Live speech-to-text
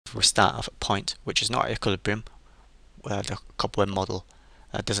if we start off at a point which is not at equilibrium, the cobweb model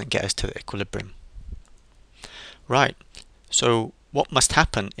doesn't get us to the equilibrium. Right, so what must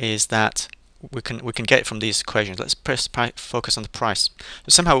happen is that we can get it from these equations. Let's focus on the price. So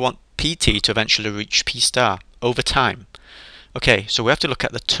somehow we want PT to eventually reach P star over time. Okay, so we have to look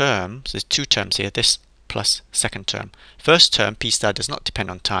at the terms. There's two terms here, this plus second term. First term, P star, does not depend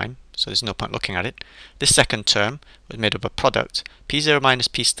on time, so there's no point looking at it. This second term was made of a product. P0 minus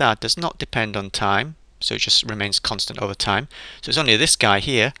P star does not depend on time, so it just remains constant over time. So it's only this guy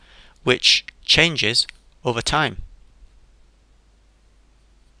here which changes over time.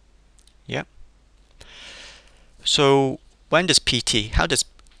 Yep. So when does PT,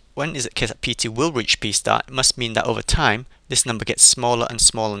 when is it the case that PT will reach P star? It must mean that over time this number gets smaller and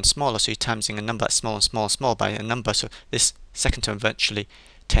smaller and smaller, so you're timesing a number that's small and small and small by a number, so this second term eventually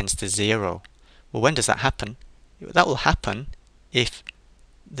tends to 0. Well, when does that happen? That will happen if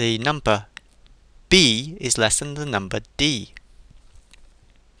the number B is less than the number D.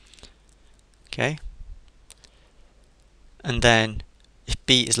 Okay? And then if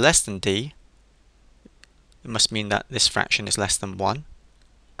B is less than D, it must mean that this fraction is less than 1,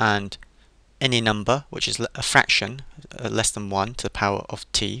 and any number which is a fraction less than 1 to the power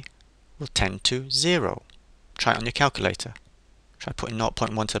of t will tend to 0. Try it on your calculator. Try putting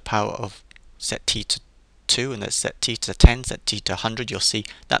 0.1 to the power of set t to 2 and then set t to 10, set t to 100. You'll see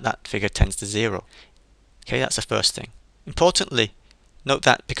that that figure tends to 0. Okay, that's the first thing. Importantly, note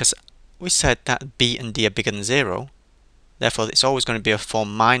that because we said that b and d are bigger than 0, therefore it's always going to be a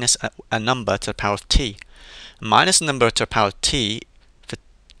form minus a number to the power of t. Minus a number to the power of t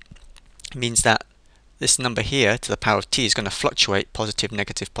means that this number here to the power of t is going to fluctuate positive,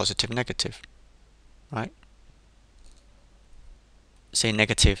 negative, positive, negative. Right? Say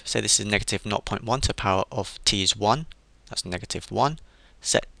negative, say this is negative 0.1 to the power of t is 1. That's negative 1.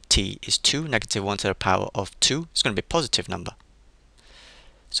 Set t is 2, negative 1 to the power of 2. It's going to be a positive number.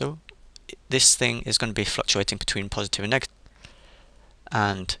 So this thing is going to be fluctuating between positive and negative.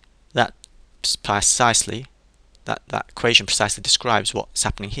 And that precisely, that equation precisely describes what's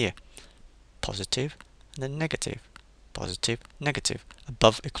happening here. Positive and then negative, positive, negative,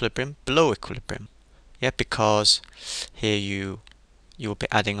 above equilibrium, below equilibrium. Yeah, because here you will be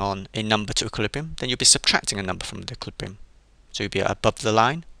adding on a number to equilibrium, then you'll be subtracting a number from the equilibrium. So you'll be above the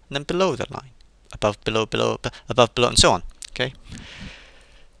line and then below the line, above, below, below, above, below, and so on. Okay.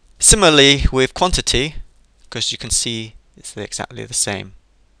 Similarly with quantity, because you can see it's exactly the same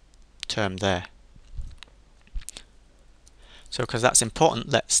term there. So because that's important,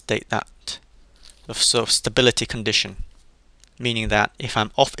 let's state that sort of stability condition, meaning that if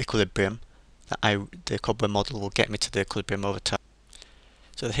I'm off equilibrium, that the cobweb model will get me to the equilibrium over time.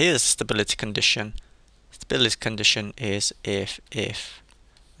 So here's stability condition. Stability condition is if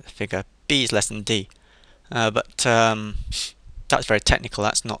the figure B is less than D, but that's very technical.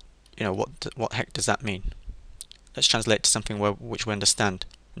 That's not, you know, what heck does that mean? Let's translate to something which we understand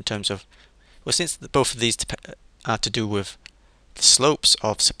in terms of, well, since both of these are to do with the slopes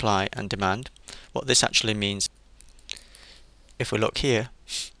of supply and demand, what this actually means, if we look here,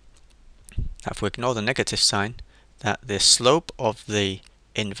 if we ignore the negative sign, that the slope of the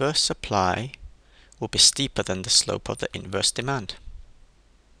inverse supply will be steeper than the slope of the inverse demand.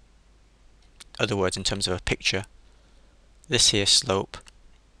 In other words, in terms of a picture, this here slope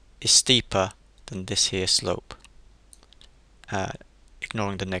is steeper than this here slope,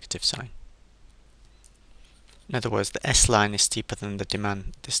 ignoring the negative sign. In other words, the S line is steeper than the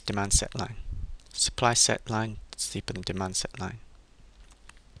this demand set line. Supply set line steeper than demand set line.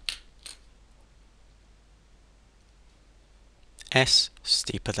 S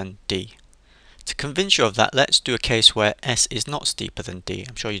steeper than D. To convince you of that, let's do a case where S is not steeper than D.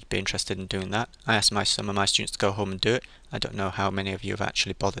 I'm sure you'd be interested in doing that. I asked some of my students to go home and do it. I don't know how many of you have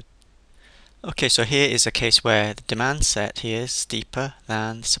actually bothered. Okay, so here is a case where the demand set here is steeper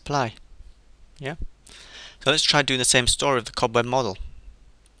than the supply. Yeah. So let's try doing the same story of the cobweb model.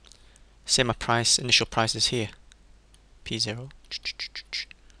 Say my initial price is here, P0.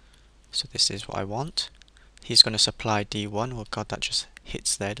 So this is what I want. He's going to supply D1. Oh god, that just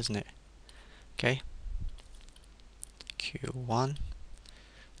hits there, doesn't it? Okay. Q1.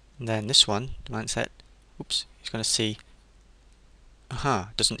 And then this one, demand set. Oops, he's going to see.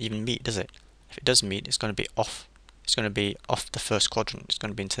 Doesn't even meet, does it? If it does meet, it's going to be off. It's going to be off the first quadrant. It's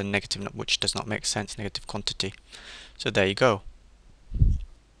going to be into the negative, which does not make sense, negative quantity. So there you go.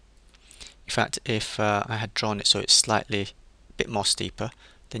 In fact, if I had drawn it so it's slightly a bit more steeper,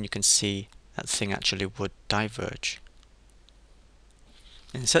 then you can see that the thing actually would diverge.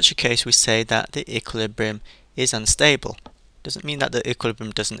 In such a case, we say that the equilibrium is unstable. Doesn't mean that the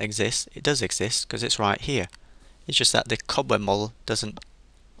equilibrium doesn't exist. It does exist because it's right here. It's just that the cobweb model doesn't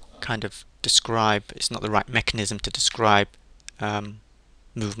kind of describe, it's not the right mechanism to describe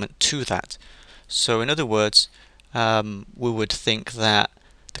movement to that. So in other words, we would think that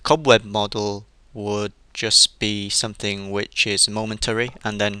the cobweb model would just be something which is momentary,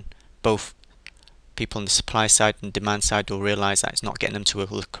 and then both people on the supply side and demand side will realize that it's not getting them to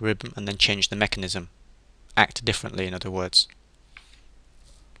equilibrium and then change the mechanism, act differently, in other words.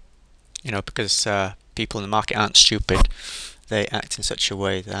 Because people in the market aren't stupid, they act in such a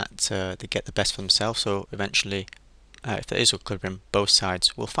way that they get the best for themselves, so eventually if there is equilibrium, both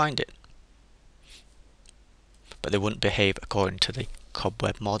sides will find it. But they wouldn't behave according to the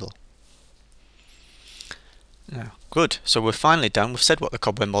cobweb model. Now, good. So we're finally done. We've said what the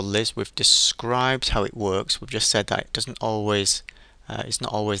cobweb model is. We've described how it works. We've just said that it doesn't always, it's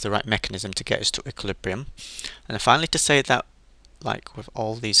not always the right mechanism to get us to equilibrium. And then finally, to say that, like with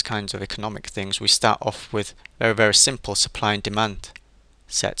all these kinds of economic things, we start off with very, very simple supply and demand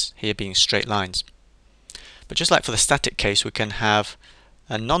sets, here being straight lines. But just like for the static case, we can have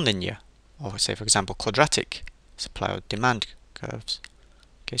a nonlinear, or say for example quadratic supply or demand curves.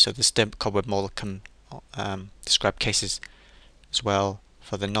 Okay, so this cobweb model can describe cases as well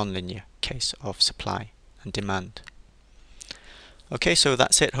for the nonlinear case of supply and demand. Okay, so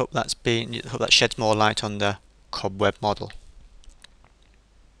that's it. Hope that sheds more light on the cobweb model.